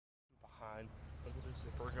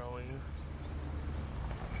zipper going.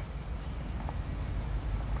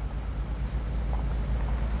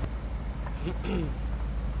 You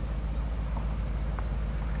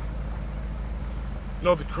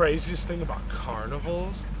know, the craziest thing about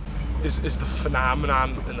carnivals is the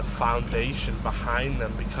phenomenon and the foundation behind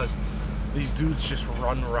them, because these dudes just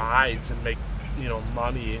run rides and make, you know,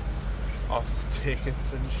 money off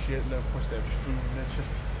tickets and shit, and then of course they have food, and it's just,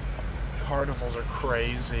 carnivals are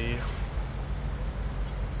crazy.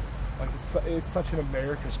 Like, it's such an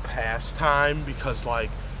America's pastime, because like,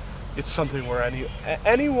 it's something where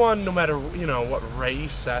anyone, no matter, you know, what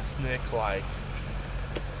race, ethnic, like,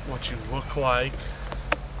 what you look like,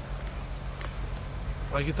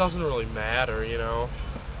 it doesn't really matter, you know?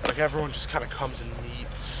 Like, everyone just kind of comes and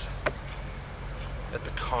meets at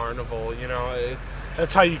the carnival, you know?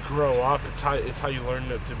 That's how you grow up. It's how you learn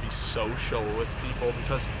to be social with people,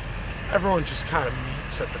 because everyone just kind of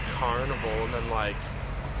meets at the carnival, and then, like,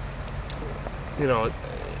 you know,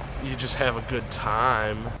 you just have a good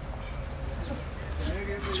time.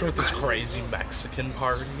 So we're at this crazy Mexican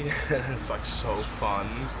party, and it's like so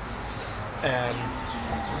fun. And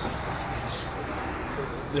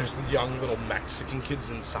there's the young little Mexican kids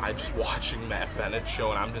inside just watching Matt Bennett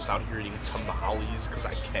show, and I'm just out here eating tamales because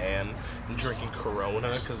I can, and drinking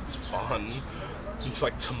Corona because it's fun. And it's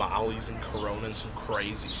like tamales and Corona and some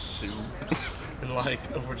crazy soup. And like,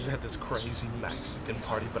 we're just at this crazy Mexican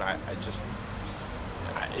party, but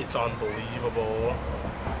it's unbelievable.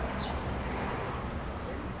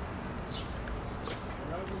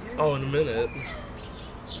 Oh, in a minute.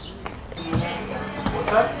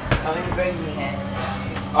 What's that? How many bags do you have?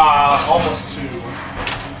 Almost 2.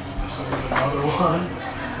 So we get another one.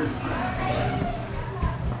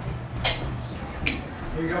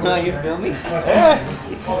 Oh, you filming? Yeah.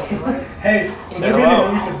 Hey,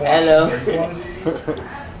 hello.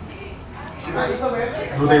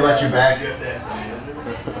 Will they let you back?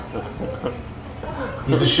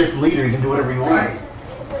 He's the shift leader. He can do whatever you want.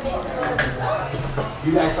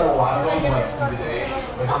 You guys saw a lot of them, like, today.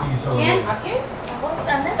 Like, how many you saw?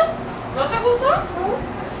 ¿No te gustó?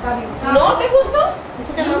 ¿No te gustó?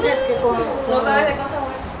 Dice que no No sabes de cosas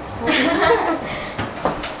buenas.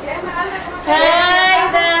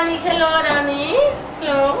 Hi, Danny. Hello, Danny.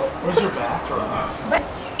 Hello. Where's your bathroom?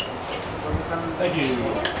 Thank you.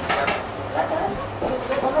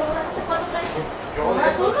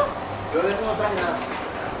 Yo de eso no traje nada.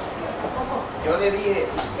 Yo le dije.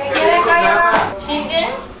 Chicken?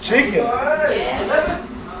 Chicken. Yes.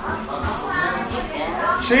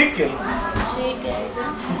 Chicken. Chicken.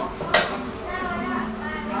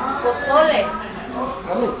 Pozole.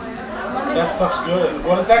 Oh, that stuff's good.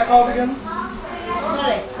 What is that called again?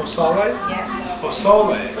 Pozole. Pozole? Yes.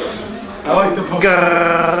 Pozole. I like the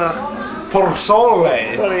pozole.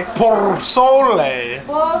 Pozole. Sorry. Pozole.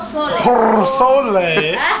 Pozole.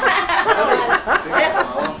 Pozole.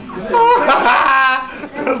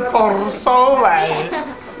 Pozole.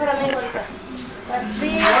 Pero me gusta. Sí,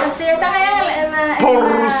 están allá en la...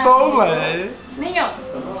 Pozole. Niño.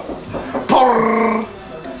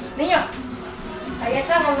 Niño. Ahí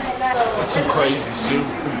están en la... That's some crazy soup.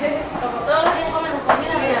 Como todos los días comen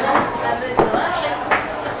comida, la restaurante.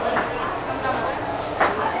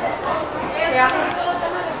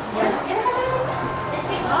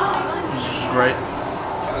 This is great.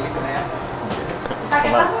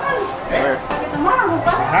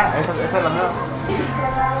 Ajá, esa es la nueva.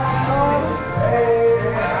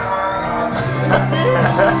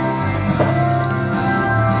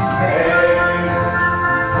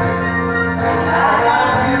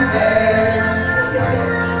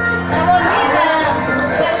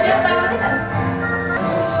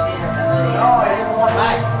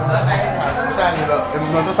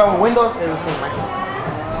 Nosotros usamos Windows, ellos son Mac.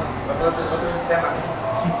 Otro sistema.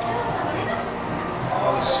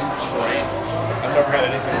 Oh, this soup's great. I've never had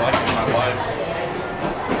anything like it in my life.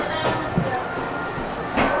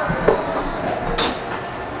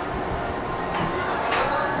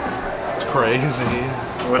 It's crazy.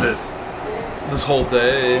 What is? This whole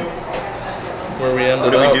day, where we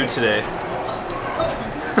ended up. What did we do today?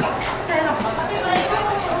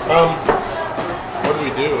 What did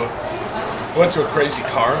we do? We went to a crazy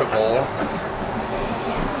carnival.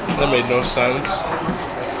 That made no sense.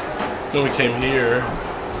 Then we came here.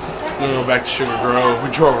 Then we went back to Sugar Grove. We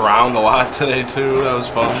drove around a lot today too. That was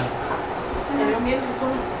fun.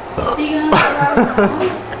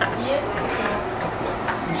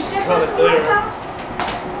 Cut it there.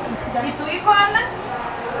 ¿Y tu hijo Ana?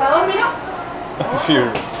 ¿Está dormido? It's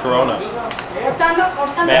your Corona. Cortando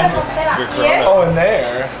Man, la frontera. your Corona. Oh, in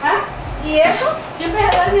there. ¿Ah? ¿Y eso? Siempre se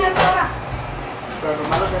duerme a esta hora. Pero lo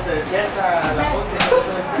malo que se despierta a las 11.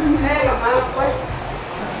 Lo malo pues.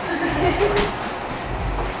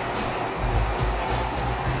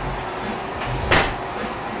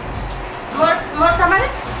 More tamales?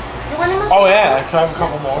 You want more? Oh yeah, can I have a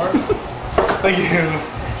couple more? Thank you.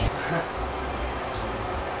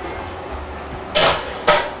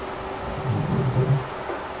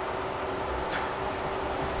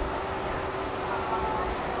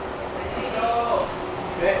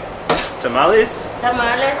 Tamales?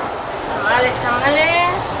 Tamales.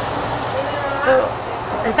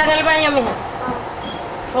 Está en el baño, mija.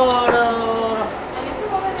 Por...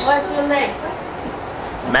 what's your name?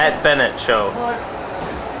 Matt Bennett Show. Por...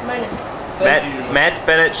 Matt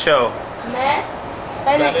Bennett Show. Matt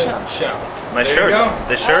Bennett Show. My There you shirt. go.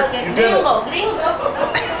 The shirt? Okay. Gringo.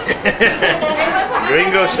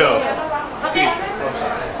 Gringo Show. Okay.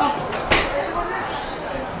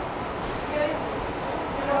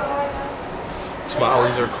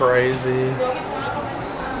 Tamales are crazy.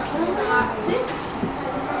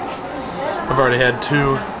 I've already had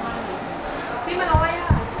 2.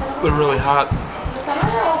 They're really hot.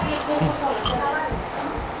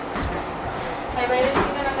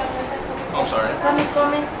 I'm sorry.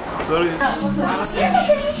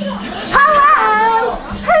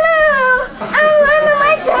 Hello! I'm on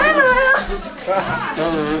my channel!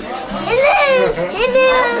 Hello!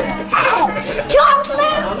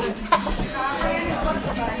 Chocolate!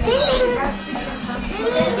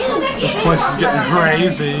 This place is getting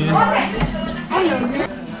crazy.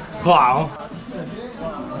 Wow.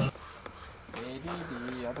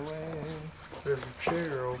 There's a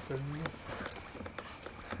chair open.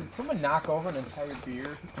 Did someone knock over an entire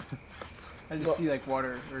beer? I just see like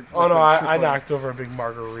water. Or Oh no, I trickling. knocked over a big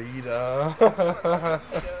margarita.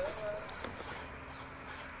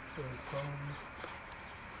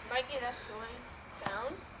 Mikey, that's joint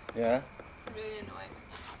sound. Yeah. Really annoying.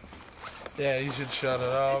 Yeah, you should shut it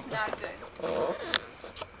up. It's not good. Oh,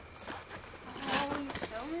 you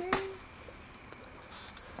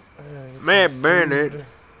filming? Matt Bennett.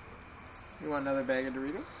 You want another bag of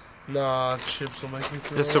Doritos? Nah, chips will make me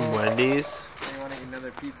throw Just some up. Wendy's. Or you want to eat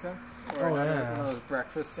another pizza? Or Oh, another, yeah. one of those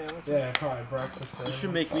breakfast sandwiches? Yeah, probably breakfast. You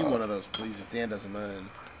should make me one of those, please, if Dan doesn't mind.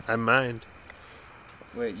 I mind.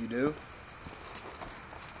 Wait, you do?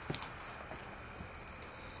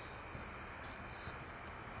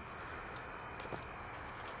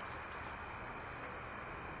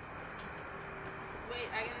 Wait,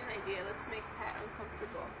 I got an idea. Let's make Pat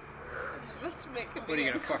uncomfortable. Let's make him. What are you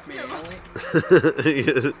gonna fuck me anally?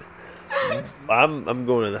 I'm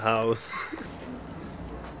going to the house.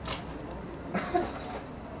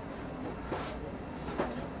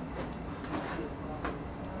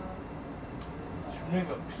 Should we make a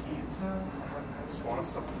pizza? I just want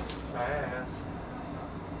something fast.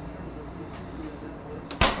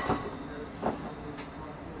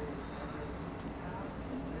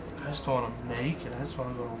 I just don't want to make it. I just want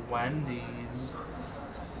to go to Wendy's.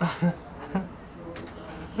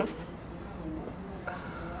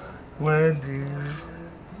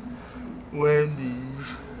 Wendy's.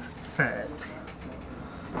 Fat.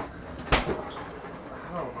 I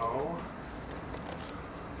don't know.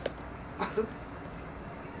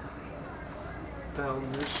 The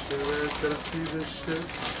hell's this shit? Where's gonna see this shit?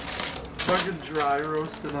 Fucking dry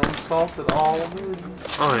roasted unsalted almonds.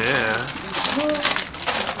 Oh yeah.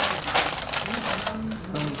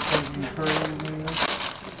 That's fucking crazy.